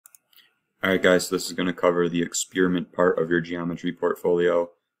Alright guys, so this is going to cover the experiment part of your geometry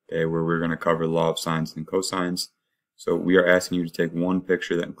portfolio, okay, where we're going to cover the law of sines and cosines. So we are asking you to take one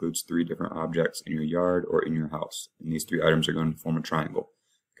picture that includes 3 different objects in your yard or in your house. And these 3 items are going to form a triangle.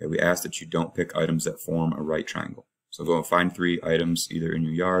 Okay, we ask that you don't pick items that form a right triangle. So go and find 3 items either in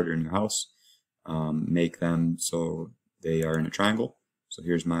your yard or in your house. Make them so they are in a triangle. So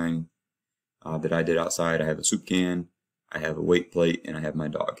here's mine that I did outside. I have a soup can, I have a weight plate, and I have my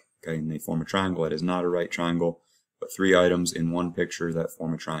dog. Okay, and they form a triangle. That is not a right triangle, but 3 items in one picture that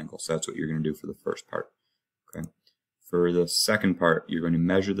form a triangle. So that's what you're going to do for the first part. Okay. For the second part, you're going to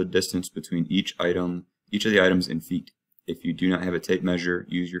measure the distance between each of the items in feet. If you do not have a tape measure,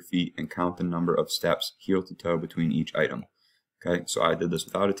 use your feet and count the number of steps heel to toe between each item. Okay, so I did this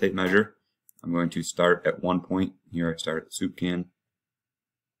without a tape measure. I'm going to start at one point. Here I start at the soup can.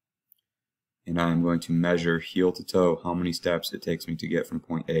 And I'm going to measure heel to toe how many steps it takes me to get from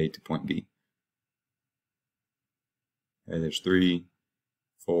point A to point B. Okay, there's 3,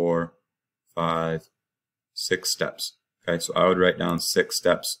 4, 5, 6 steps. Okay, so I would write down 6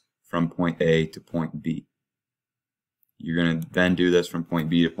 steps from point A to point B. You're going to then do this from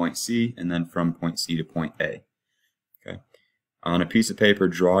point B to point C, and then from point C to point A. Okay. On a piece of paper,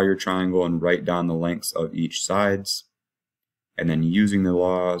 draw your triangle and write down the lengths of each sides. And then using the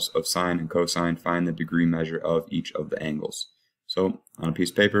laws of sine and cosine, find the degree measure of each of the angles. So on a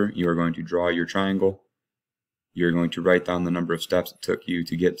piece of paper, you are going to draw your triangle. You're going to write down the number of steps it took you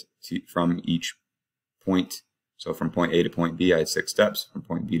to get from each point. So from point A to point B, I had 6 steps. From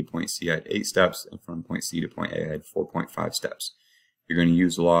point B to point C, I had 8 steps. And from point C to point A, I had 4.5 steps. You're going to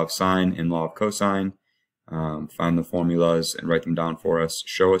use the law of sine and law of cosine. Find the formulas and write them down for us.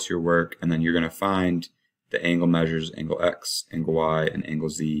 Show us your work, and then you're going to find the angle measures, angle X, angle Y, and angle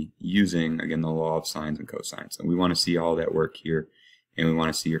Z, using, again, the law of sines and cosines. And we want to see all that work here, and we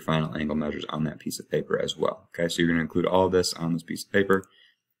want to see your final angle measures on that piece of paper as well. Okay, so you're going to include all of this on this piece of paper.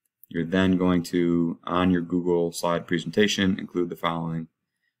 You're then going to, on your Google slide presentation, include the following.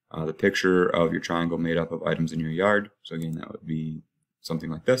 The picture of your triangle made up of items in your yard. So again, that would be something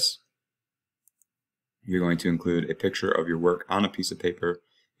like this. You're going to include a picture of your work on a piece of paper,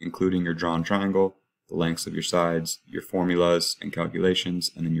 including your drawn triangle, the lengths of your sides, your formulas and calculations,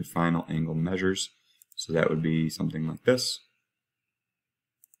 and then your final angle measures. So that would be something like this.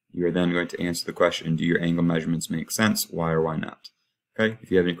 You are then going to answer the question, do your angle measurements make sense? Why or why not? Okay, if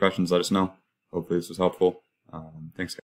you have any questions, let us know. Hopefully this was helpful. Thanks, guys.